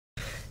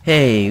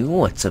Hey,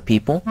 what's up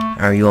people?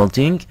 How are you all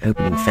doing? I hope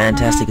you're doing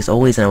fantastic as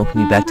always, and I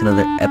welcome you back to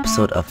another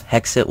episode of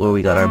Hexxit, where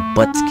we got our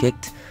butts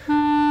kicked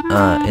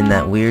in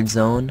that weird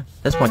zone.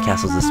 There's more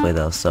castles this way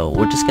though, so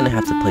we're just gonna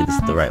have to play this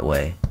the right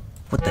way.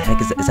 What the heck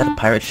is that? Is that a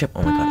pirate ship?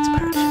 Oh my god, it's a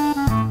pirate ship.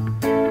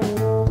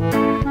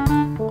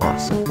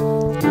 Awesome.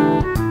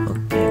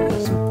 Okay, we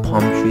got some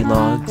palm tree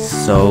logs.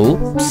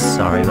 So,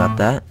 sorry about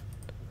that.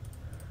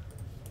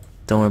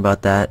 Don't worry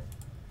about that.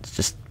 It's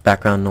just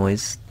background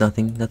noise.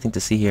 Nothing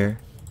to see here.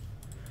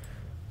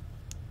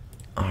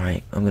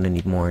 Alright, I'm gonna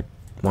need more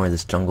of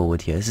this jungle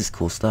wood here. This is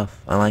cool stuff.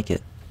 I like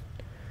it.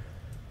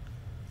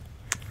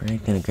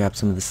 Alright, gonna grab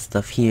some of this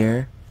stuff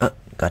here. Oh,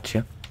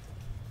 gotcha.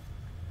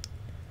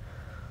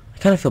 I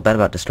kinda feel bad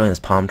about destroying this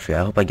palm tree.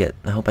 I hope I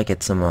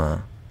get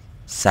some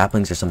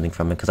saplings or something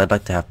from it, because I'd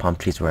like to have palm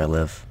trees where I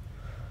live.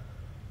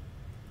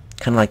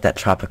 Kinda like that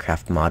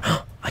Tropicraft mod.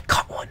 I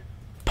caught one!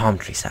 Palm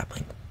tree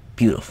sapling.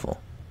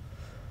 Beautiful.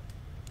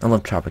 I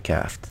love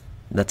Tropicraft.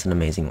 That's an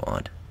amazing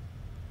mod.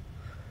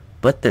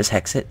 But there's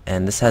Hexxit,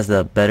 and this has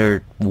the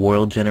better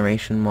world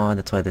generation mod.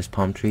 That's why there's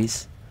palm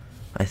trees,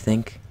 I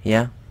think.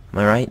 Yeah? Am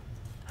I right?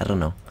 I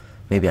don't know.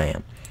 Maybe I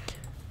am.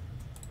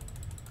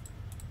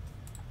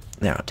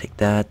 There, I'll take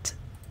that.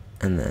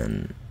 And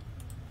then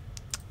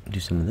do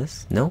some of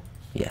this. No?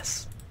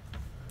 Yes.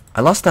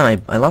 I lost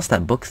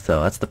that book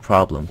though. That's the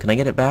problem. Can I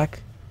get it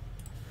back?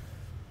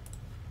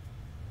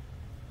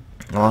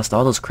 I lost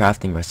all those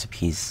crafting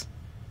recipes.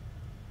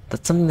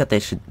 That's something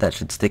that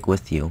should stick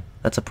with you.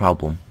 That's a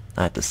problem,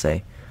 I have to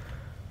say.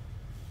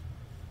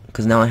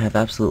 Because now I have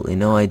absolutely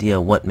no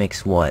idea what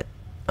makes what.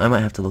 I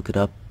might have to look it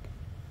up.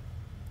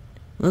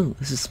 Ooh,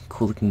 this is some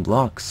cool looking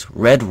blocks.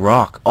 Red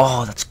rock.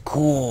 Oh, that's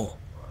cool.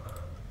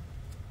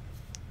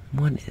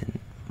 What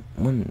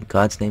in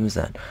God's name is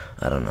that?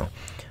 I don't know.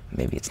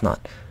 Maybe it's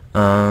not.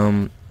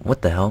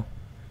 What the hell?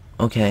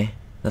 Okay,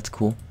 that's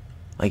cool.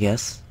 I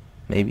guess.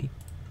 Maybe.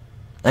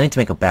 I need to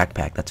make a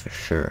backpack, that's for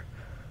sure.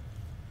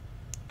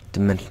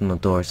 Dimensional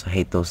doors. I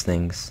hate those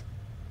things.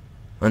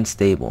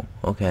 Unstable.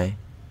 Okay.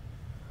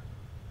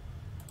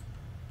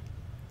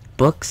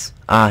 Books.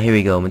 Ah, here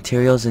we go.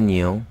 Materials and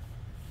you.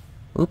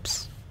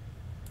 Oops.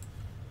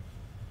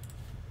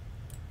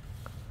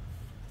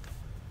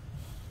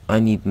 I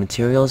need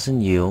materials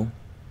and you.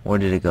 Where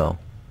did it go?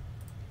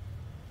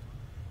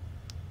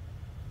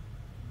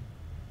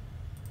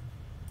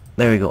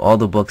 There we go. All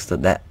the books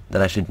that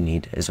I should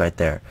need is right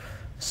there.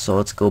 So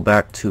let's go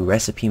back to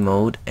recipe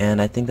mode, and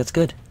I think that's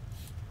good.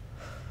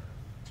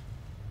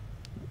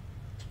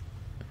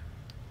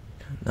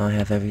 Now I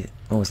have every...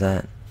 What was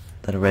that? Is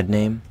that a red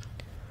name?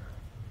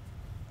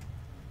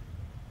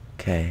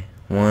 Okay.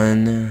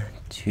 1,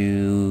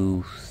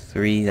 2,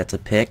 3. That's a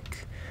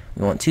pick.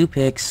 We want 2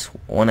 picks,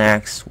 1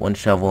 axe, 1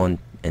 shovel,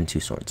 and 2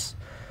 swords.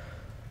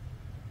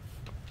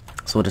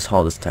 So we'll just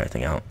haul this entire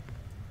thing out.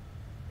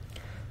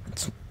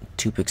 That's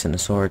 2 picks and a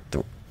sword,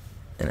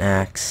 an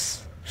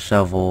axe,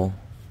 shovel,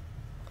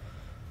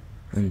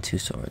 and 2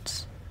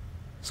 swords.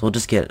 So we'll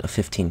just get a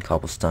 15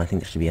 cobblestone. I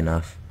think that should be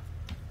enough.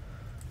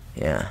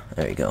 Yeah,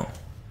 there you go.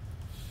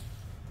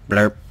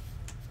 Blurp.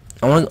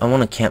 I want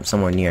to camp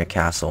somewhere near a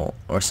castle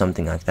or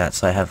something like that.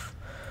 So I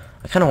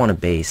kind of want a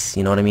base.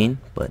 You know what I mean?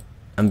 But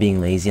I'm being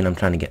lazy and I'm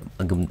trying to get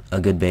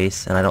a good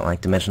base, and I don't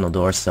like dimensional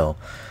doors, so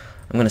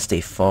I'm gonna stay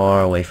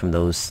far away from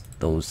those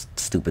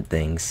stupid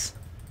things.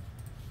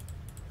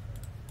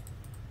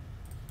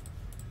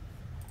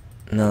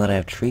 Now that I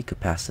have tree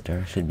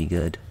capacitor, should be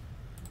good.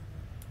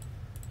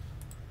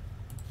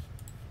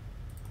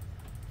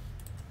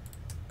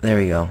 There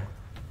we go.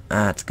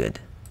 That's good.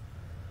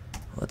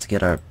 Let's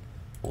get our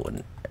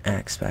wooden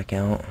axe back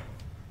out.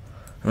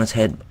 And let's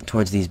head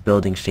towards these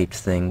building shaped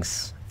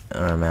things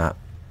on our map.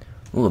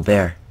 Ooh, a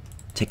bear.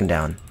 Take him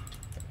down.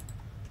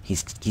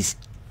 He's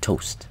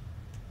toast.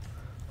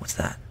 What's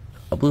that?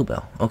 A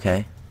bluebell.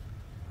 Okay.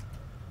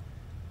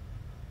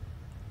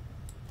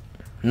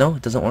 No,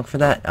 it doesn't work for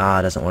that? Ah,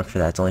 it doesn't work for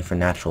that. It's only for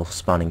natural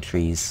spawning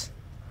trees.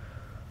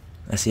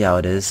 I see how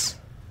it is.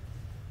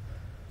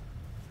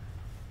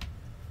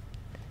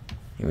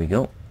 Here we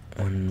go.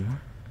 1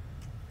 more.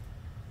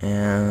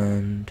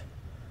 And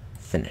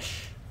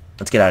finish.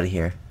 Let's get out of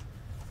here.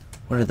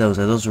 What are those?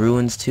 Are those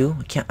ruins too?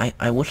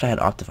 I wish I had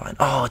Optifine.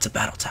 Oh, it's a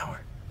battle tower.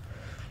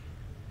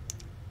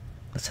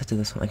 Let's head to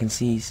this one. I can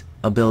see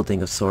a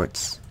building of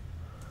sorts,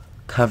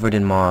 covered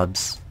in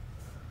mobs,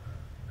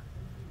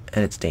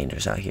 and it's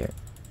dangerous out here.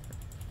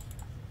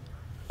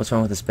 What's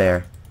wrong with this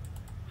bear?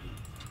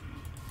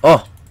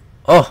 Oh!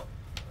 Oh!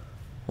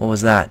 What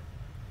was that?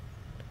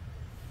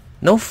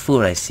 No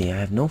food, I see. I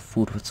have no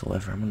food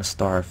whatsoever. I'm gonna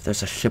starve.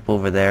 There's a ship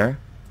over there.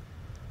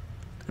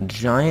 A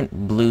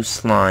giant blue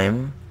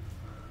slime.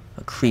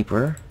 A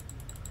creeper.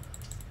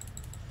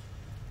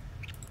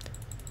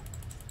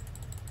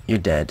 You're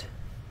dead,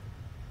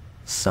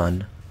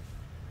 son.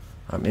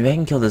 Alright, maybe I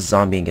can kill this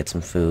zombie and get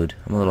some food.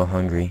 I'm a little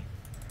hungry.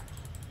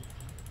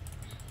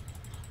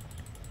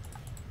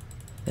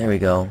 There we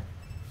go.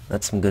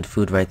 That's some good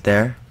food right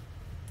there.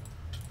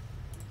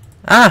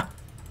 Ah!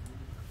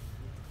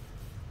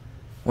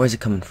 Where's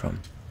it coming from?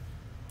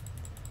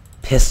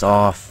 Piss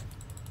off.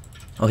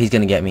 Oh, he's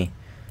gonna get me.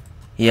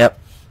 Yep.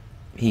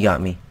 He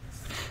got me.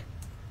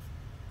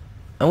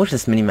 I wish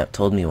this minimap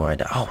told me where I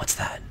died. Oh, what's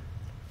that?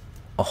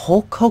 A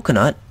whole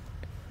coconut?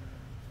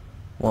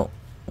 Well,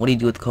 what do you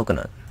do with the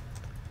coconut?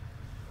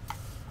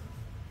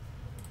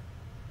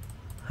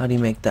 How do you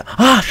make that?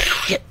 Ah,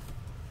 shit!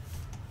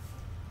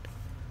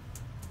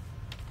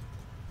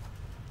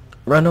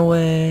 Run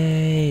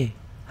away!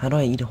 How do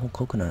I eat a whole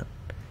coconut?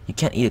 You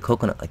can't eat a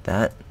coconut like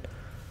that.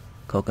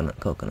 Coconut,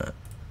 coconut.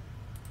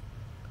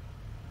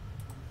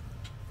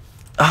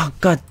 Oh,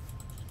 god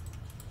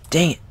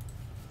dang it.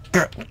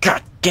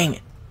 God dang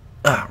it.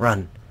 Ah,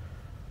 run.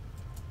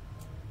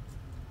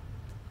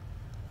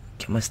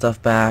 Get my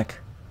stuff back.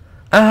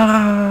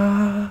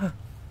 Ah!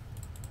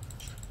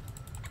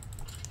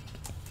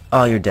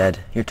 Oh, you're dead.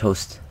 You're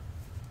toast.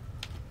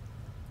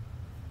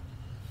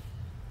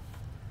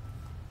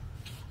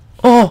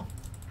 Oh!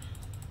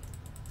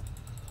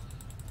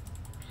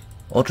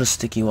 Ultra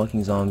sticky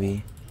walking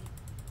zombie.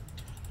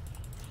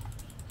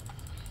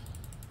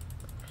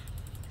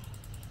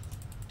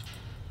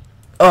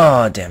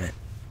 Oh, damn it.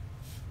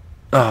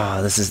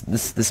 Oh,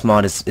 this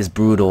mod is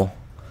brutal.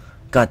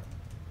 God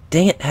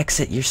dang it,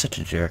 Hexxit, you're such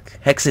a jerk.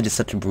 Hexxit is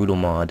such a brutal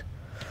mod.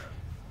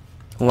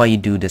 Why you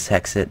do this,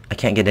 Hexxit? I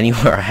can't get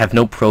anywhere. I have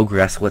no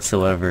progress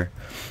whatsoever.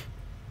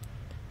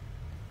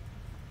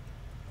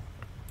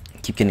 I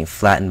keep getting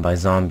flattened by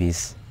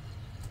zombies.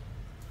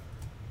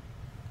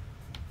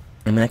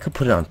 I mean, I could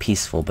put it on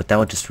peaceful, but that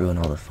would just ruin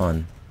all the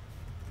fun.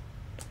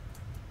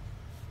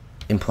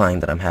 Implying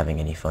that I'm having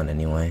any fun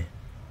anyway.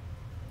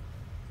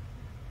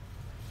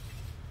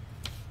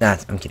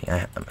 I'm kidding.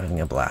 I'm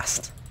having a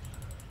blast.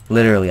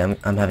 Literally, I'm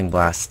having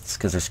blasts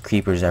because there's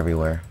creepers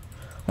everywhere.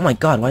 Oh my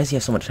god, why does he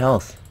have so much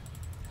health?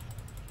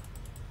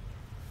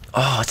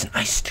 Oh, it's an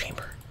ice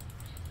chamber.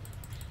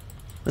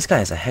 This guy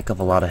has a heck of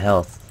a lot of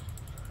health.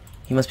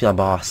 He must be a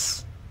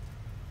boss.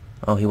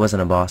 Oh, he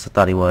wasn't a boss. I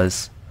thought he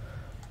was.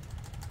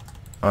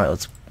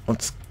 Alright,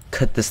 let's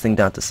cut this thing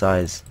down to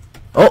size.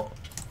 Oh!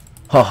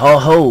 Ho ho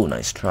ho!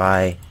 Nice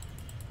try.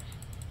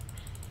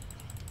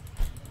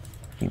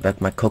 Give me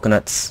back my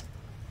coconuts.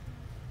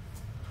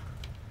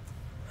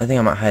 I think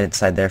I might hide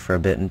inside there for a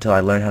bit until I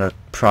learn how to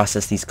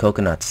process these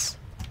coconuts.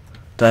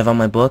 Do I have all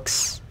my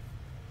books?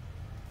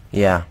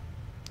 Yeah.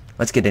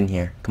 Let's get in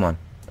here. Come on.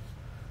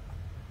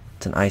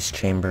 It's an ice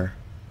chamber.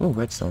 Ooh,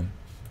 redstone.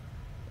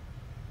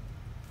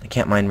 I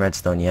can't mine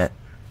redstone yet.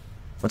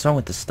 What's wrong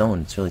with the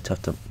stone? It's really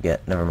tough to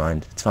get. Never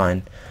mind. It's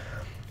fine.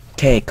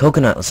 Okay,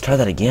 coconut. Let's try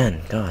that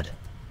again. God.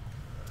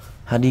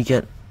 How do you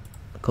get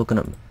a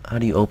coconut? How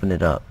do you open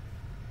it up?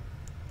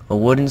 A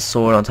wooden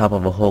sword on top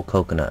of a whole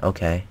coconut.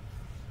 Okay.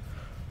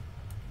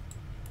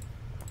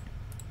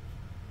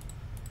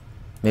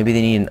 Maybe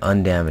they need an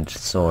undamaged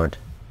sword.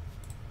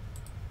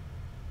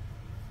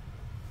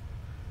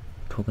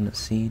 Coconut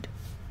seed.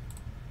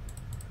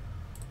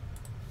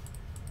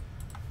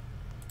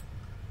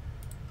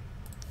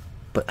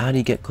 But how do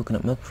you get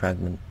coconut milk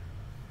fragment?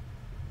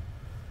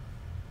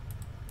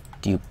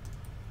 Do you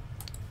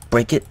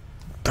break it?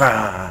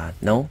 Bah!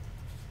 No?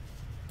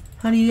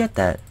 How do you get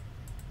that?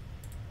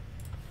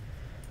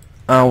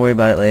 I'll worry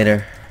about it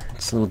later.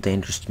 It's a little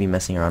dangerous to be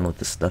messing around with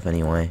this stuff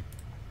anyway.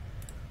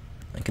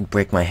 I could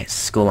break my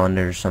skull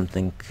under or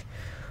something.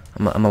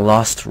 I'm a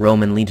lost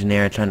Roman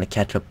legionnaire trying to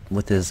catch up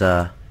with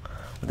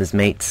his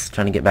mates,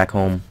 trying to get back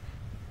home,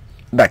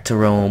 back to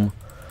Rome.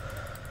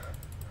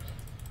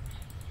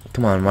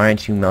 Come on, why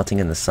aren't you melting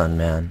in the sun,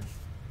 man?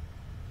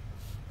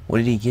 What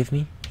did he give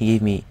me? He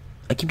gave me...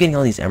 I keep getting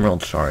all these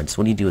emerald shards.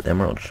 What do you do with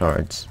emerald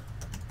shards?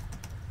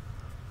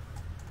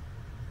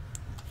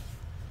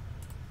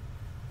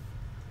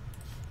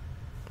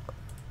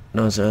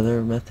 No, is there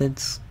other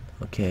methods?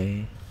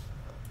 Okay.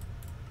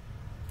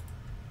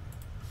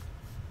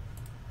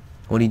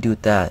 What do you do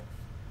with that?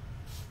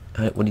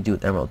 What do you do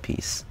with emerald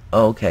piece?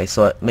 Oh, okay,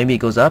 so maybe it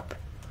goes up?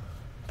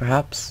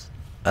 Perhaps?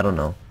 I don't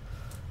know.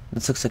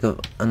 This looks like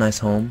a nice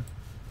home.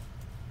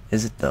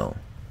 Is it though?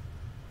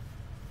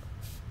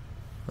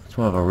 It's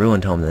more of a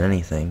ruined home than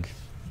anything.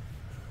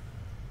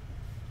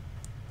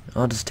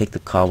 I'll just take the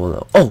cobble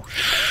though. Oh,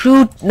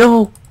 shoot!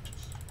 No!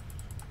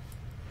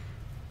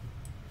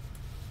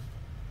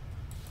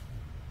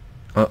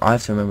 Oh, I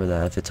have to remember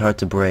that. If it's hard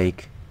to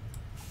break,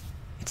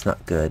 it's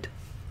not good.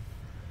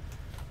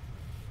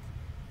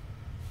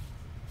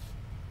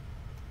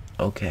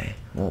 Okay,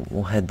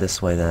 we'll head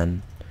this way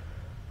then.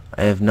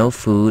 I have no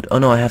food. Oh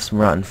no, I have some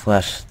rotten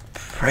flesh.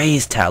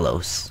 Praise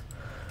Talos.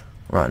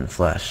 Rotten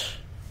flesh.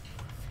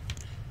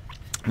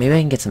 Maybe I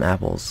can get some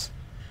apples.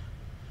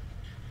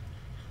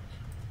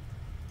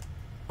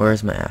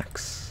 Where's my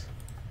axe?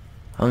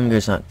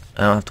 Hunger's not...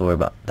 I don't have to worry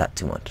about that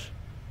too much.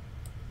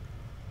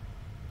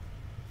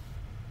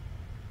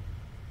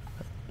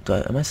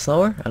 Am I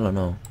slower? I don't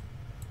know.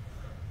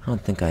 I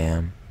don't think I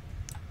am.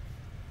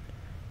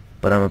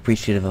 But I'm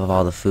appreciative of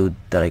all the food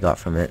that I got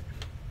from it.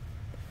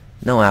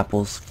 No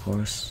apples, of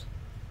course.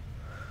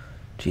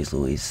 Jeez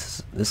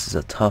Louise, this is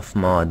a tough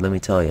mod, let me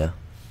tell you.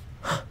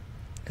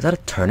 Is that a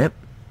turnip?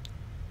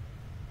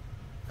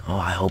 Oh,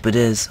 I hope it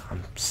is.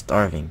 I'm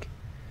starving.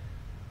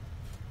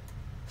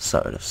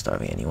 Sort of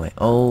starving anyway.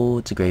 Oh,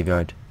 it's a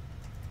graveyard.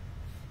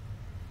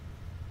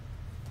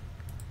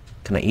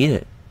 Can I eat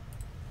it?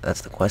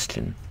 That's the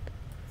question.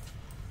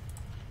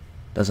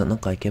 Doesn't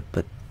look like it,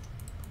 but...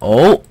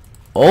 Oh!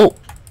 Oh!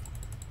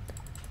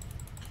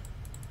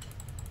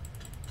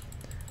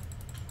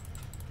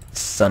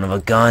 Son of a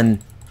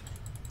gun!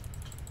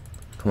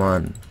 Come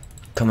on.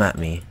 Come at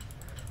me.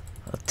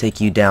 I'll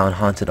take you down,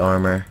 haunted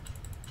armor.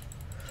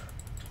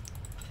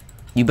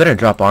 You better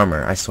drop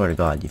armor, I swear to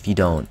God. If you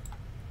don't,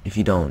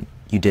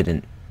 you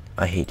didn't.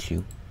 I hate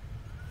you.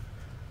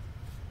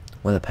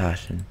 With a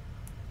passion.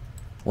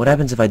 What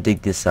happens if I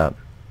dig this up?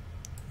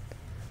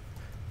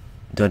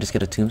 Do I just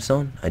get a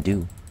tombstone? I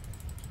do.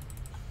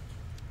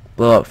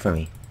 Blow up for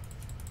me.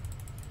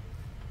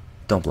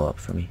 Don't blow up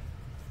for me.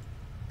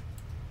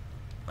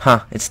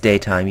 Huh, it's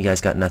daytime. You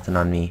guys got nothing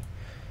on me.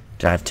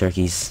 Jive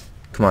turkeys.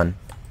 Come on.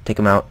 Take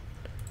them out.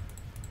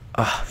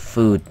 Ah,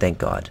 food, thank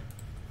God.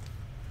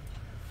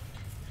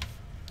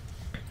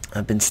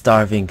 I've been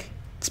starving.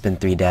 It's been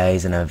 3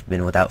 days and I've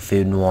been without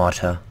food and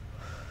water.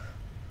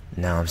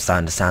 Now I'm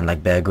starting to sound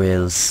like Bear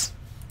Grylls.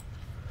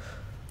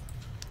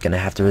 Gonna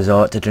have to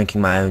resort to drinking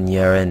my own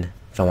urine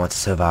if I want to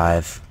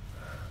survive.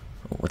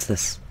 What's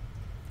this?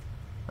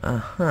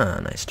 Uh-huh,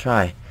 nice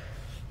try.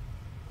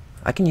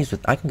 I can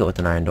go with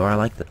an iron door. I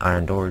like the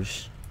iron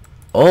doors.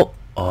 Oh!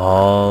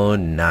 Oh,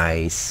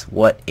 nice.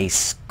 What a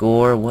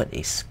score, what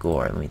a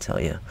score, let me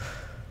tell you.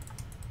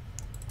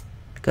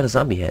 Got a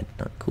zombie head.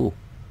 Not cool.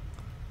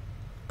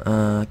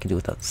 I can do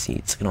without the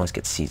seeds. I can always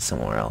get seeds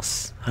somewhere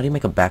else. How do you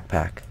make a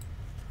backpack?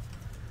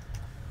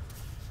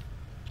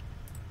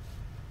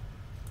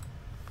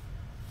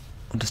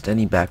 Just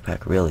any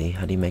backpack, really.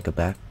 How do you make a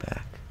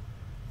backpack?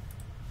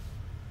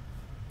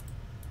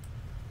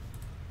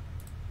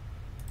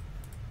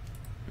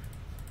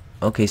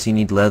 Okay, so you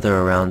need leather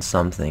around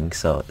something,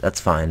 so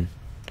that's fine.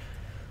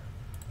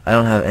 I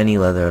don't have any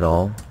leather at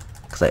all,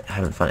 because I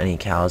haven't found any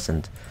cows,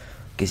 and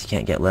I guess you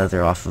can't get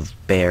leather off of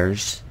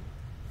bears.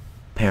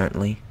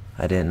 Apparently.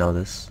 I didn't know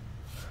this.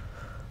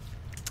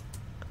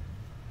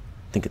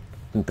 I think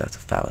that's a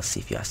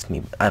fallacy if you ask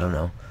me, but I don't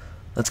know.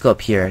 Let's go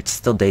up here. It's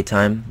still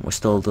daytime. We're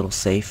still a little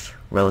safe,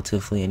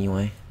 relatively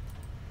anyway.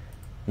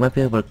 We might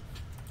be able to...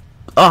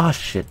 Oh,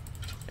 shit.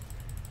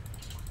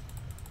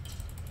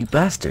 You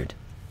bastard.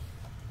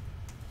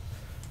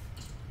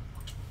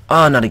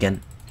 Oh, not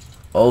again.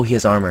 Oh, he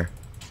has armor.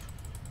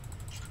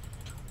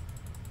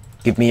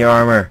 Give me your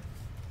armor.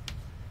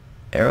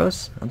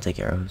 Arrows? I'll take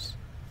arrows.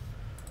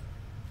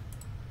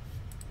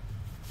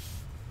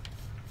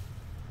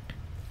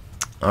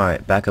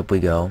 Alright, back up we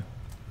go.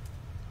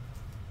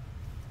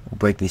 We'll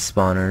break these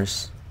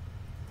spawners.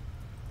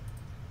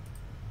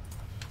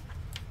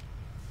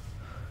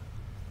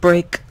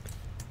 Break.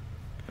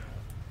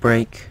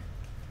 Break.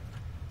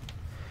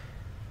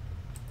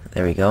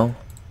 There we go.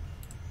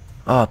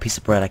 Oh, a piece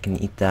of bread, I can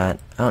eat that.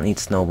 I don't need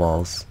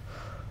snowballs.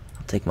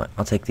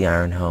 I'll take the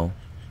iron hoe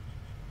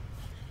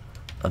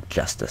of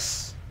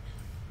justice.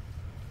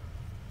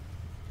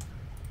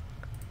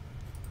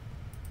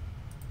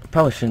 I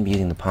probably shouldn't be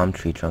using the palm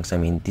tree trunks. I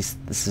mean, this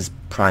is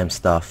prime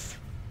stuff.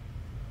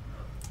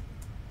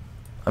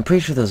 I'm pretty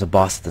sure there's a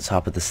boss at the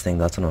top of this thing.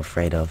 That's what I'm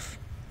afraid of.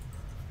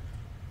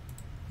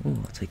 Ooh,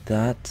 I'll take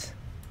that.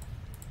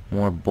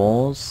 More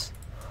bowls.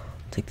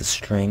 Take the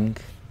string.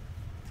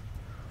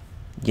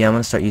 Yeah, I'm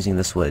gonna start using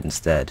this wood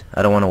instead.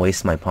 I don't want to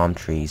waste my palm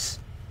trees.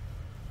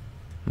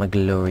 My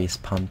glorious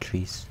palm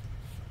trees.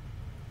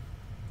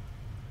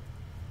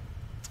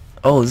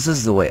 Oh, this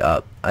is the way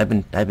up. I've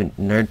been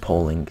nerd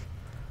polling.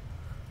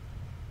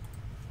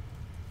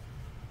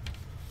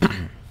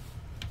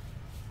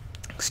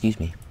 Excuse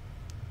me.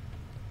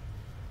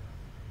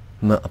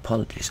 My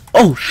apologies.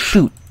 Oh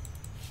shoot!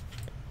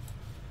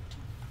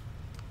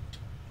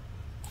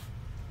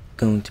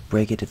 Going to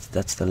break it if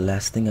that's the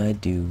last thing I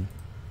do.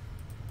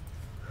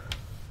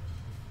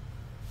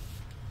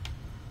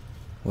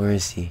 Where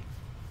is he?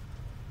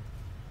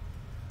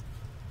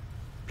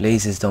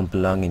 Blazes don't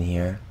belong in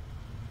here.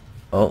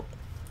 Oh.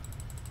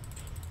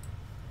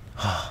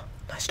 Oh,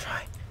 nice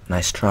try.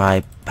 Nice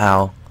try,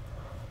 pal.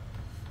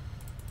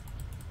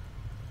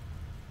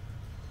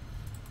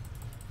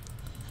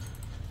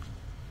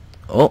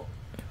 Oh.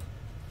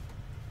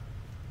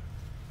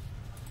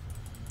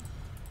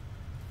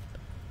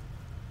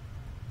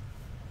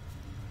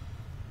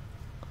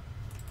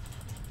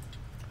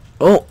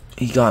 Oh,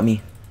 he got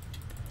me.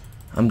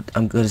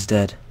 I'm good as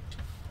dead.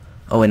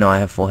 Oh wait, no, I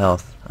have full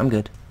health. I'm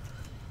good.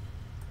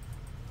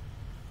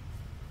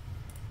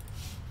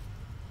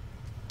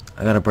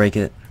 I gotta break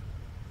it.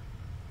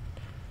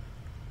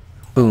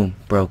 Boom,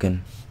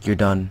 broken. You're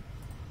done.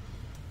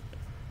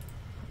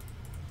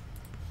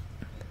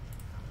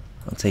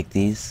 I'll take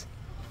these.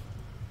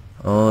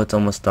 Oh, it's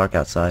almost dark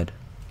outside.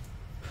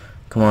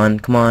 Come on,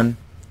 come on.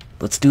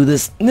 Let's do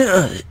this.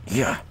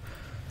 Yeah.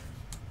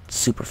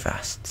 Super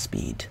fast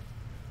speed.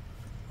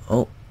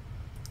 Oh.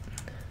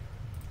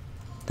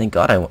 Thank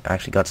God I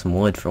actually got some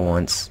wood for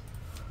once.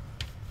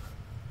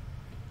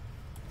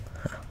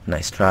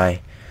 Nice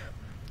try,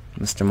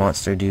 Mr.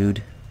 Monster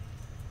Dude.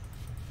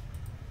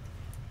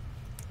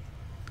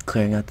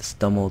 Clearing out this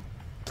dumb old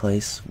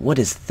place. What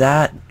is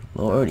that?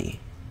 Lordy.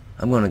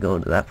 I'm gonna go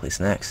to that place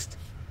next.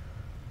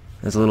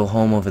 There's a little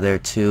home over there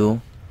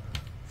too.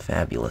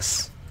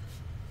 Fabulous.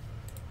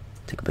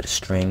 Take a bit of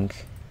string.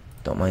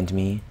 Don't mind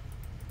me.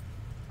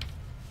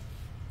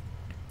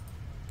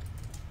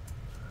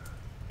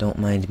 Don't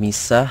mind me,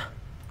 sir.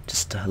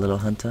 Just a little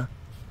hunter.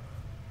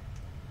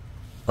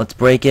 Let's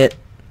break it.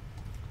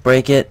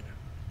 Break it.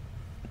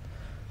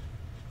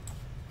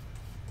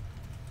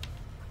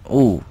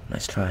 Ooh,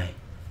 nice try.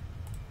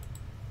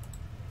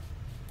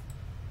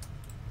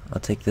 I'll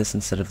take this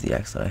instead of the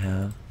axe that I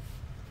have.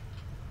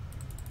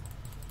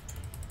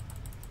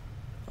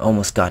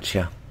 Almost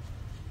gotcha.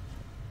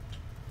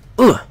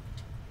 Ugh!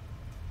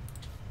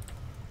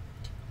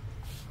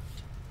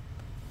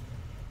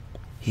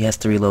 He has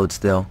to reload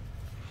still.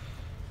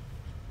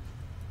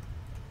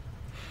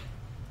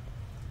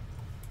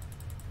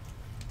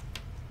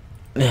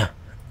 Yeah.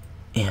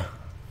 Yeah.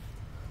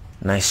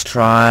 Nice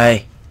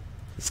try.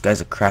 This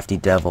guy's a crafty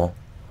devil.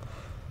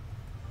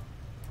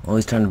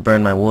 Always trying to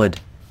burn my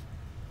wood.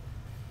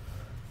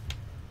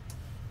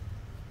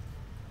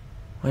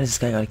 Why does this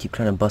guy gotta keep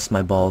trying to bust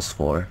my balls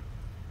for?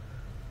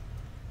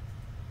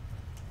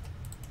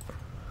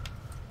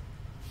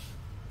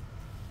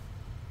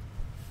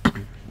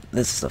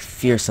 This is a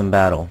fearsome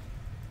battle.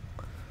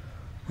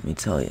 Let me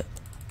tell you.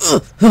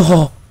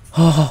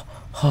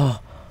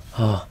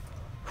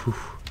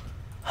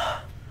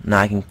 Now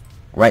I can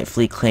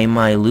rightfully claim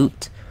my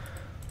loot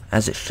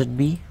as it should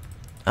be.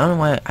 I don't know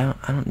why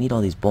I don't need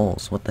all these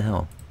balls. What the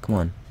hell? Come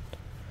on.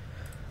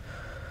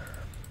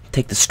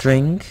 Take the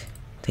string.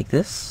 Take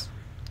this.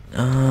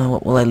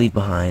 What will I leave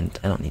behind?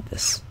 I don't need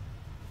this.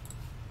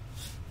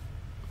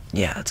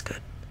 Yeah, that's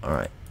good.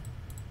 Alright.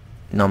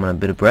 Now I'm gonna a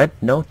bit of bread.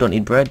 No, don't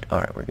need bread.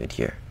 Alright, we're good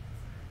here.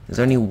 Is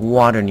there any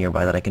water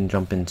nearby that I can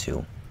jump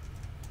into?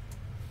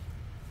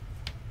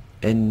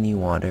 Any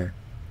water?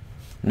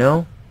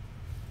 No?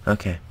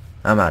 Okay.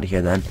 I'm out of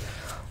here then.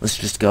 Let's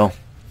just go.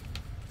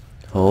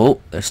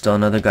 Oh, there's still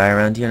another guy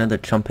around here. Another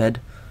chump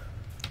head.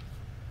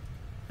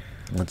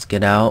 Let's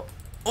get out.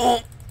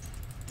 Oh!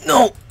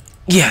 No!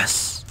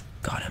 Yes!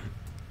 Got him.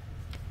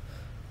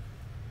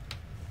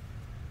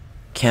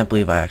 Can't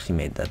believe I actually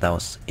made that. That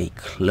was a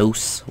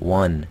close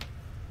one.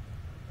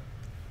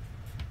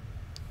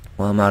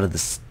 Well, I'm out of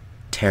this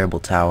terrible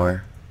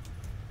tower.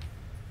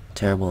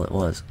 Terrible it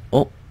was.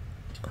 Oh!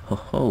 Ho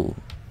ho!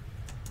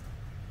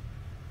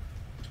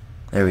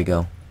 There we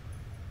go.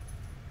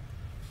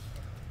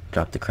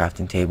 Drop the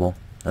crafting table.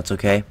 That's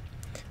okay.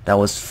 That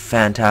was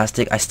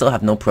fantastic. I still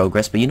have no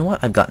progress, but you know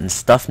what? I've gotten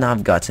stuff now.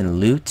 I've gotten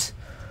loot.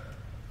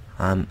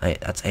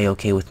 That's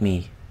a-okay with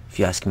me, if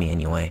you ask me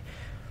anyway.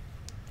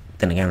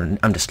 Then again,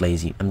 I'm just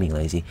lazy. I'm being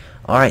lazy.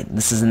 Alright,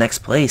 this is the next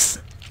place.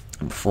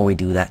 Before we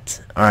do that,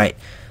 alright,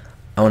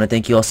 I want to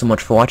thank you all so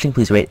much for watching.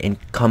 Please rate and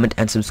comment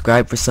and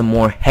subscribe for some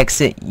more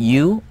Hexxit.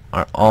 You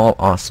are all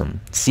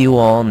awesome. See you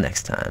all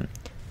next time.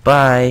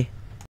 Bye.